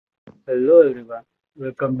Hello everyone,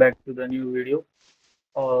 welcome back to the new video.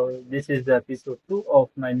 This is the episode 2 of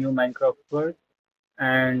my new Minecraft world,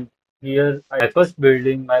 and here I first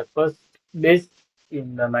building my first base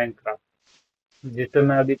in the Minecraft, जिसमें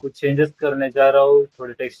मैं अभी कुछ changes करने जा रहा हूँ,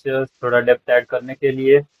 थोड़े textures, थोड़ा डेप्थ ऐड करने के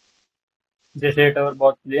लिए। जैसे ये टावर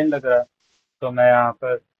बहुत प्लेन लग रहा है, तो मैं यहाँ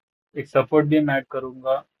पर एक सपोर्ट बीम ऐड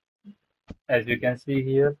करूंगा, as you can see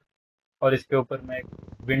here, और इसके ऊपर मैं एक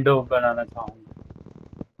विंडो बनाना चाहूँगा,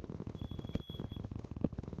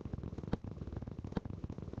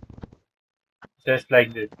 जस्ट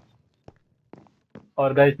लाइक दिस।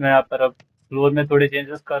 और गाइस मैं यहाँ पर अब फ्लोर में थोड़े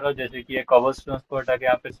चेंजेस कर रहा हूँ, जैसे कि ये कवर स्टोन्स को हटा के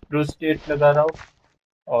यहाँ पे स्प्रूस स्टेट लगा रहा हूँ,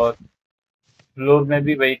 और फ्लोर में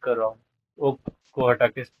भी वही कर रहा हूँ, ओक को हटा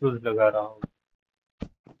के स्प्रूस लगा रहा हूँ।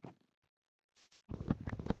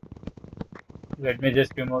 Let me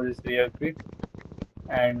just remove this rear quick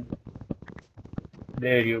and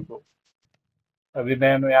there you go. अभी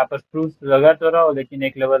मैं यहाँ पर स्प्रूस लगा तो रहा हूँ, लेकिन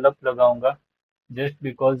एक लेवल अप लगाऊंगा, जस्ट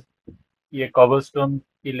बिकॉज ये कवर स्टोन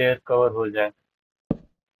की लेयर कवर हो जाए,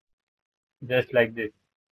 just like this.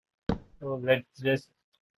 So let's just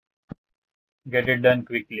get it done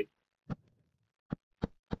quickly.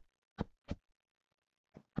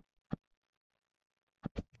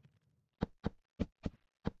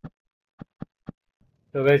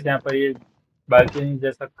 तो वैसे यहाँ पर ये बालकनी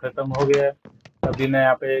जैसा खत्म हो गया है। अभी मैं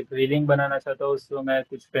यहाँ पे एक रेलिंग बनाना चाहता हूँ, उसको मैं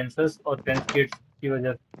कुछ फेंसेस और फेंस गेट्स की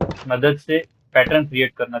वजह मदद से पैटर्न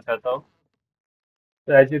क्रिएट करना चाहता हूँ।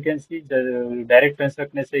 तो as you can see, direct fence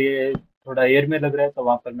रखने से ये थोड़ा एयर में लग रहा है, तो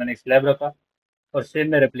वहाँ पर मैंने एक स्लैब रखा और सेम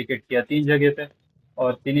मैं रेप्लिकेट किया 3 जगह पे,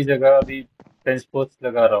 और 3 ही जगह अभी फेंस पोस्ट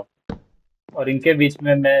लगा रहा हूँ। और इनके बीच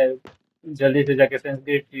में मैं जल्दी से जाके फेंस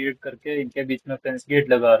गेट क्रिएट करके इनके बीच में फेंस गेट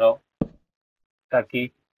लगा रहा हूँ, ताकि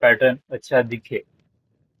पैटर्न अच्छा दिखे,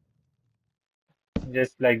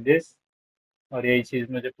 जस्ट लाइक दिस। और यही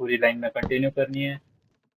चीज़ मुझे पूरी लाइन में कंटिन्यू करनी है।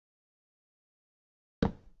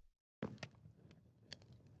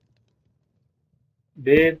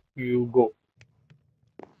 There you go.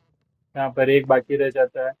 यहाँ पर एक बाकी रह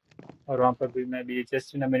जाता है, और वहाँ पर भी मैं भी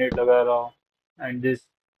जस्ट इन अ मिनट लगा रहा हूँ, एंड दिस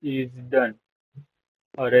इज डन,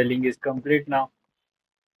 और रेलिंग इज कंप्लीट नाउ।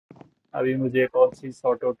 अभी मुझे एक और चीज़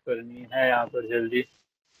सॉर्ट आउट करनी है यहाँ पर जल्दी,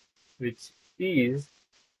 which is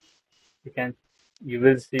you can you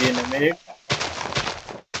will see in a minute.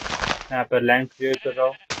 यहाँ पर लैंड क्लियर कर रहा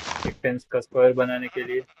हूँ एक फेंस का स्क्वायर बनाने के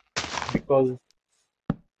लिए, because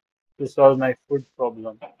to solve my food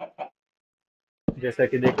problem. जैसा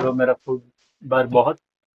कि देख रहे हो, मेरा फूड बार बहुत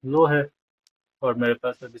लो है, और मेरे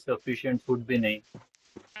पास अभी सफिशिएंट फूड भी नहीं।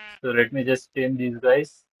 So let me just tame these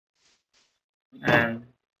guys, and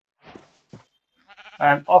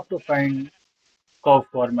I'm off to find cow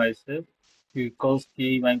for myself, क्योंकि cows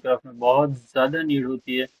की माइनक्राफ्ट में बहुत ज़्यादा नीड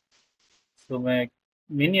होती है। तो मैं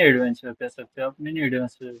मिनी एडवेंचर कह सकते हो आप, मिनी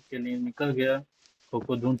एडवेंचर के लिए निकल गया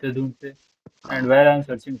को ढूंढते ढूंढते। And where I am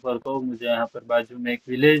searching for को, मुझे यहाँ पर बाजू में एक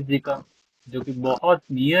विलेज दिखा, जो कि बहुत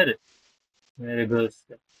नियर है मेरे घर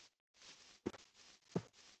से।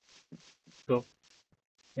 तो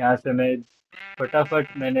यहाँ से मैं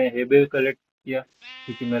फटाफट मैंने हेबेल कलेक्ट किया,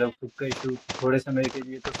 क्योंकि मेरा खुद का इशू थोड़े समय के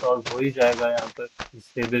लिए तो सॉल्व हो ही जाएगा यहाँ पर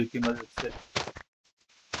इस हेबेल की मदद से।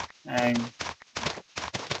 एंड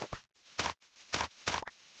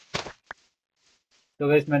तो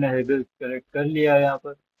वैसे मैंने हेबेल कलेक्ट कर लिया है यहाँ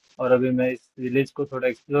पर, और अभी मैं इस विलेज को थोड़ा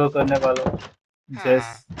एक्सप्लोर करने वाला हूँ,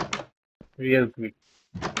 just real quick.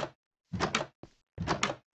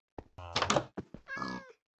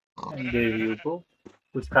 And there you go.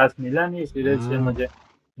 कुछ खास मिला नहीं इस विलेज से मुझे,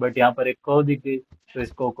 बट यहाँ पर एक कौ दिख गई, तो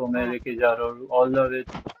इस कौ को मैं लेके जा रहा हूँ all the way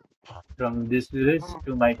from this village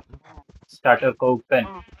to my starter कौ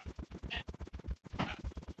pen.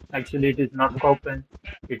 Actually it is not कौ पेन,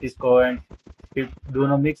 इट इज कौ एंड शिप,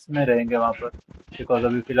 दोनों मिक्स में रहेंगे वहाँ पर, बिकॉज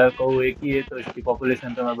अभी फिलहाल कौ एक ही है, तो इसकी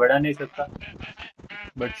पॉपुलेशन तो मैं बढ़ा नहीं सकता।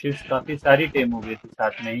 बट शिप्स काफ़ी सारी टेम हो गई थी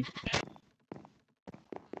साथ में ही।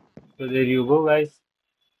 तो देयर यू गो गाइस।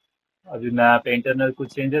 अभी मैं यहाँ पे इंटरनल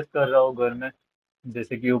कुछ चेंजेस कर रहा हूँ घर में,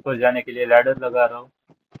 जैसे कि ऊपर जाने के लिए लैडर लगा रहा हूँ,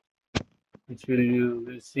 which will you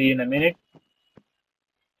will see in a minute.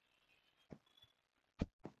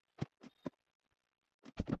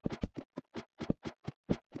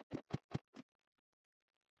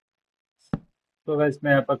 तो वैसे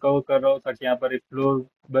मैं यहाँ पर कवर कर रहा हूँ ताकि यहाँ पर एक फ्लोर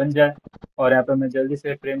बन जाए, और यहाँ पर मैं जल्दी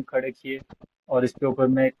से फ्रेम खड़े किए, और इसके ऊपर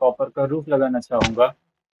मैं एक कॉपर का रूफ लगाना चाहूँगा,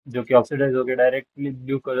 जो कि ऑक्सीडाइज होकर डायरेक्टली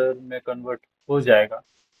ब्लू कलर में कन्वर्ट हो जाएगा।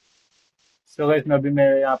 सो गाइस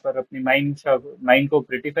मैं यहाँ पर अपनी माइन को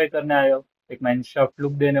प्रिटिफाई करने आया हूँ, एक माइन शाफ्ट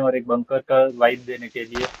लुक देने और एक बंकर का वाइब देने के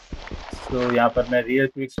लिए। सो यहाँ पर मैं रियर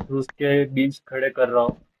क्विक स्प्रूस के बीम्स खड़े कर रहा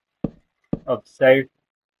हूँ up side,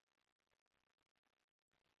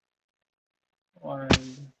 and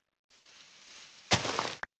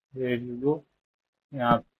there you go.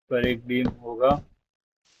 यहाँ पर एक बीम होगा।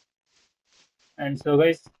 एंड सो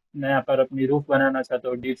गाइस, मैं यहाँ पर अपनी रूफ बनाना चाहता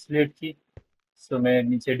हूँ डीप स्लेट की। सो मैं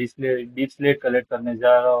नीचे डीप स्लेट कलेक्ट करने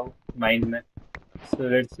जा रहा हूँ माइन में। So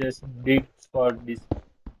let's just dig for this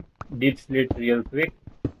deep slate real quick.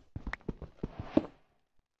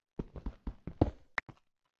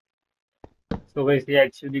 So guys, ये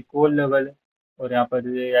एक्चुअली कोल लेवल है, और यहाँ पर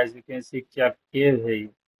एज यू कैन सी क्या केव है ये,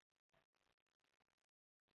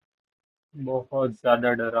 बहुत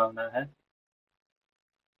ज्यादा डरावना है।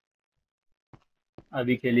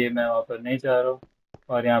 अभी के लिए मैं वहाँ पर नहीं जा रहा हूँ।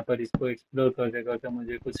 और यहाँ पर इसको एक्सप्लोर करते करते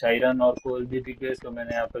मुझे कुछ आयरन और कोल भी दिख गए, सो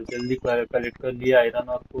मैंने यहाँ पर जल्दी कलेक्ट कर लिया आयरन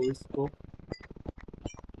और कोल्स को,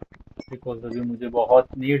 बिकॉज अभी मुझे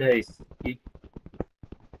बहुत नीड है इसकी।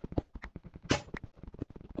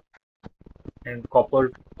 एंड कॉपर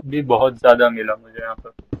भी बहुत ज़्यादा मिला मुझे यहाँ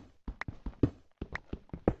पर।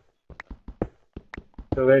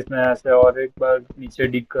 तो वैसे मैं यहाँ से और एक बार नीचे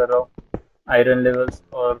डिग कर रहा हूँ आयरन लेवल्स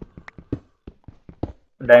और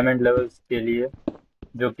डायमंड लेवल्स के लिए,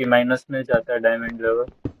 जो कि माइनस में जाता है डायमंड लेवल,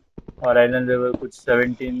 और आयरन लेवल कुछ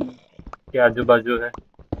 17 के आजू बाजू है।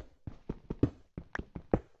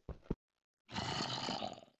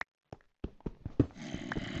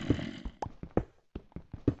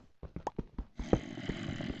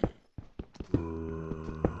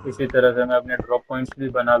 इसी तरह से मैं अपने ड्रॉप पॉइंट्स भी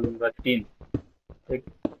बना लूंगा 3, एक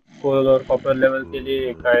कोल और कॉपर लेवल के लिए,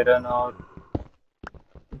 एक आयरन और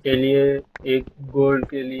के लिए, एक गोल्ड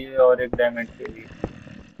के लिए और एक डायमंड के लिए।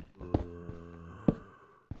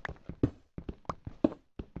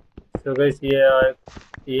 सो गाइस,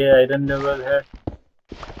 ये आयरन लेवल है।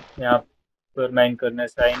 यहाँ पर माइन करने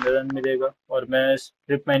से आयरन मिलेगा, और मैं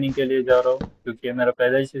स्ट्रिप माइनिंग के लिए जा रहा हूँ क्योंकि ये मेरा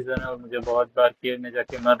पहला ही सीजन है और मुझे बहुत बार केव में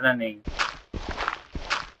जाके मरना नहीं है।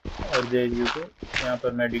 और देयर यू गो, यहाँ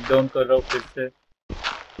पर मैं डिग डाउन कर रहा हूँ फिर से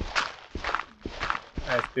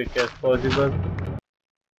एज क्विक एज पॉसिबल।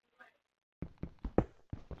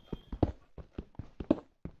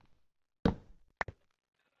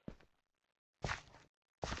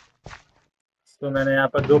 तो मैंने यहाँ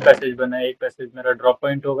पर 2 पैसेज बनाए, एक पैसेज मेरा ड्रॉप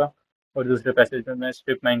पॉइंट होगा और दूसरे पैसेज में मैं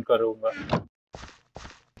स्ट्रिप माइन करूँगा।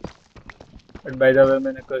 बट बाय द वे,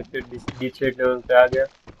 मैंने करके डीप स्लेट लेवल पे आ गया,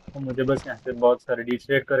 और मुझे बस यहाँ से बहुत सारे डीप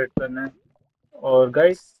स्लेट कलेक्ट करना है। और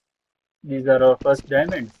guys, these are our first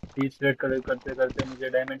diamonds. Deep slate collect करते करते मुझे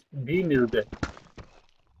डायमंड्स भी मिल गए,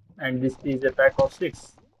 and this is a pack of 6,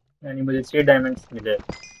 यानी मुझे 6 डायमंड्स मिले।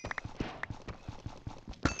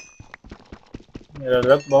 मेरा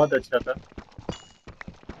लक बहुत अच्छा था।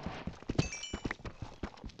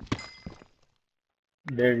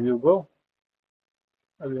 There you go.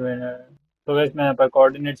 अभी मैंने तो वैसे मैं यहाँ पर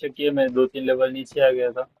कोऑर्डिनेट चेक किए, मैं 2-3 लेवल नीचे आ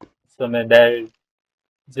गया था। सो मैं डायरेक्ट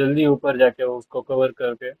जल्दी ऊपर जाके उसको कवर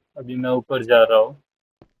करके अभी मैं ऊपर जा रहा हूँ।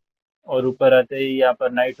 और ऊपर आते ही यहाँ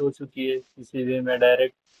पर नाइट हो चुकी है, इसीलिए मैं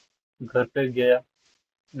डायरेक्ट घर पे गया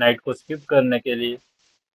नाइट को स्किप करने के लिए।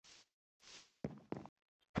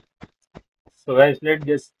 So guys,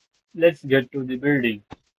 let's get to the building.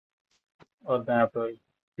 और मैं यहाँ पर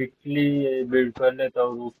क्विकली बिल्ड कर लेता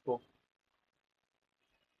हूँ उसको।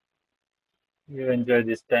 You enjoy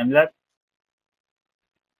this time lapse.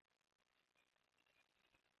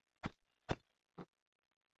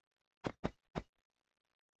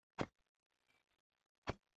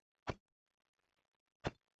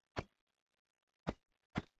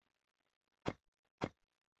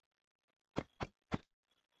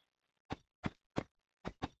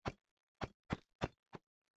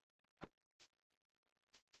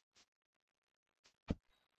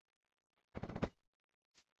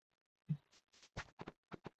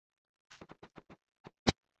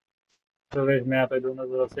 तो गाइस, मैं यहाँ पे दोनों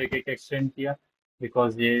तरफ से एक एक एक्सटेंड किया,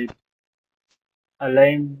 बिकॉज ये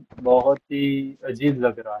अलाइन बहुत ही अजीब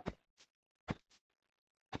लग रहा है।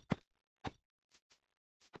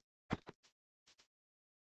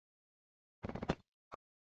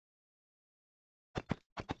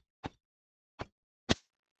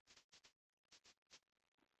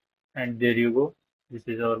 And there you go, this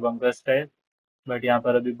is our bunker style. But यहाँ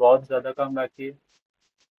पर अभी बहुत ज़्यादा काम बाकी है,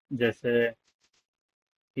 जैसे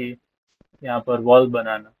कि यहाँ पर वॉल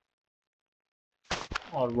बनाना,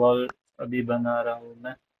 और वॉल अभी बना रहा हूँ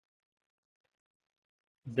मैं।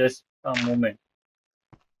 Just a moment.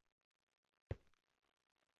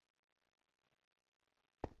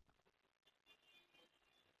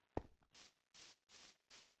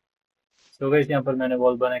 So guys, यहाँ पर मैंने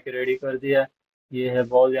वॉल बना के रेडी कर दिया। ये है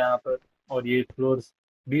वॉल यहाँ पर, और ये फ्लोर्स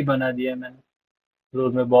भी बना दिया मैंने।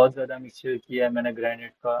 फ्लोर में बहुत ज़्यादा मिक्सचर किया है मैंने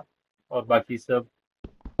ग्रेनाइट का और बाकी सब,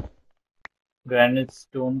 granite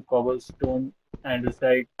stone, cobble stone and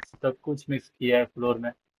side सब कुछ मिक्स किया है फ्लोर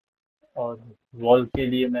में। और वॉल के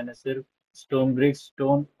लिए मैंने सिर्फ स्टोन ब्रिक,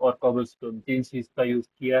 स्टोन और कॉबल स्टोन, तीन चीज का यूज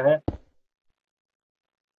किया है।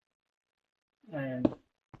 And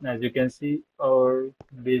as you can see, और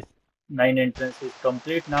this nine entrance is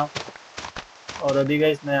complete now. और अभी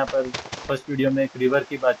गाइस मैं यहाँ पर फर्स्ट वीडियो में एक रिवर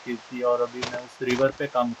की बात की थी, और अभी मैं उस रिवर पे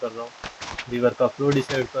काम कर रहा हूँ। रिवर का फ्लो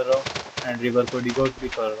डिसाइड कर रहा हूँ एंड रिवर को डिगोट भी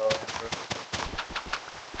कर रहा हूँ यहाँ पर।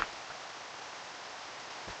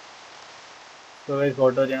 तो गाइस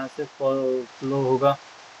वाटर यहाँ से फ्लो होगा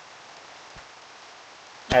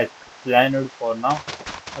एज प्लान्ड फॉर नाउ।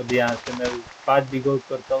 अभी यहाँ से मैं पाथ डिगोट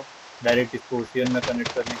करता हूँ डायरेक्ट इसको ओशियन में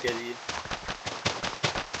कनेक्ट करने के लिए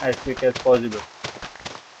एज क्विक एज पॉसिबल।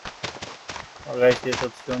 और गाइस ये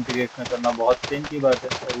सब स्टोन पिकेक्स में करना बहुत पेन की बात है,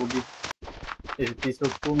 और वो भी इस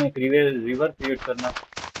एपिसोड 2 में रिवर क्रिएट करना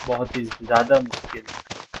बहुत ही ज़्यादा मुश्किल है।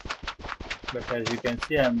 But as you can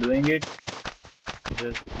see I am doing it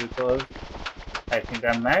just because I think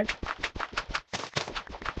I am mad.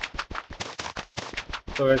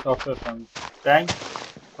 So guys, after some time,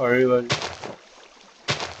 our river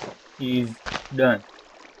is done।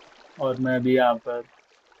 और मैं अभी यहाँ पर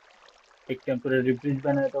एक टेम्पोररी ब्रिज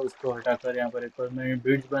बनाया था, उसको हटाकर यहाँ पर एक परमानेंट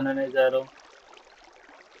ब्रिज बनाने जा रहा हूँ।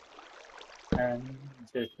 एंड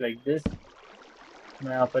जस्ट लाइक दिस,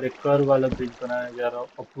 मैं यहाँ पर एक कर्व वाला ब्रिज बनाने जा रहा हूँ,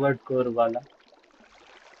 अपवर्ड कर्व वाला,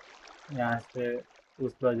 यहाँ से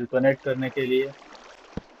उस बाजू कनेक्ट करने के लिए।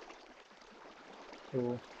 तो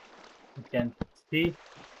यू कैन सी,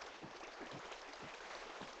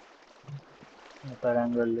 यहाँ पर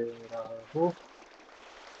एंगल ले रहा हूँ।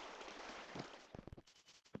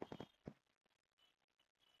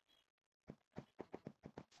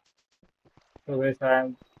 तो वैसे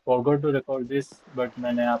I forgot to record this, but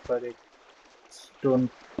मैंने यहाँ पर एक स्टोन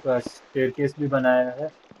का स्टेयरकेस भी बनाया है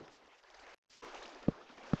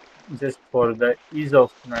just for the ease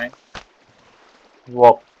of my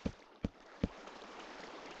walk।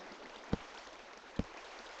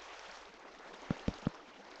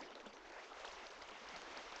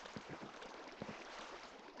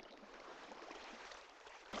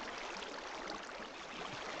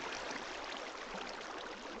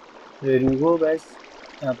 There you go guys,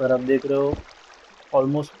 यहाँ पर आप देख रहे हो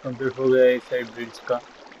ऑलमोस्ट कंप्लीट हो गया एक साइड ब्रिज का।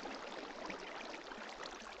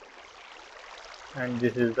 And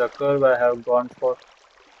this is the curve I have gone for.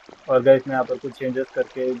 और गाइस मैं यहाँ पर कुछ चेंजेस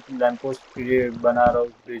करके लैंप पोस्ट बना रहा हूँ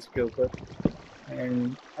ब्रिज के ऊपर।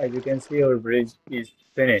 And as you can see our bridge is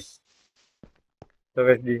finish. So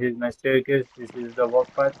guys, this is my staircase, this is the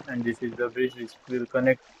walk path, and this is the bridge which will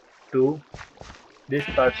connect to this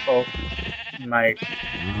part of my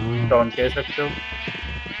town, कह सकते हो।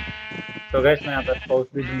 तो gas मैं यहाँ पर pouch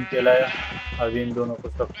भी ढूंढ के लाया। अभी इन दोनों को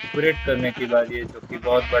सेपरेट करने की बारी है, जो कि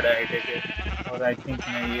बहुत बड़ा हेडेक है, और आई थिंक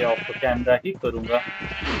मैं ये ऑफ कैमरा ही करूँगा।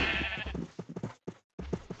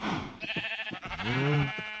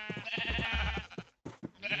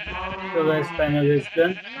 तो gas finally it's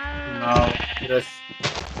done now.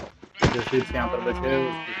 Rust जो सीट्स यहाँ पर बचे हैं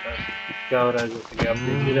उसके साथ क्या हो रहा है जैसे कि आप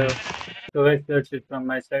देख ही रहे हो। तो gas that's it from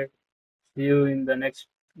my side, C you in the next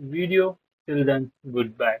video, till then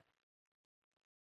good bye.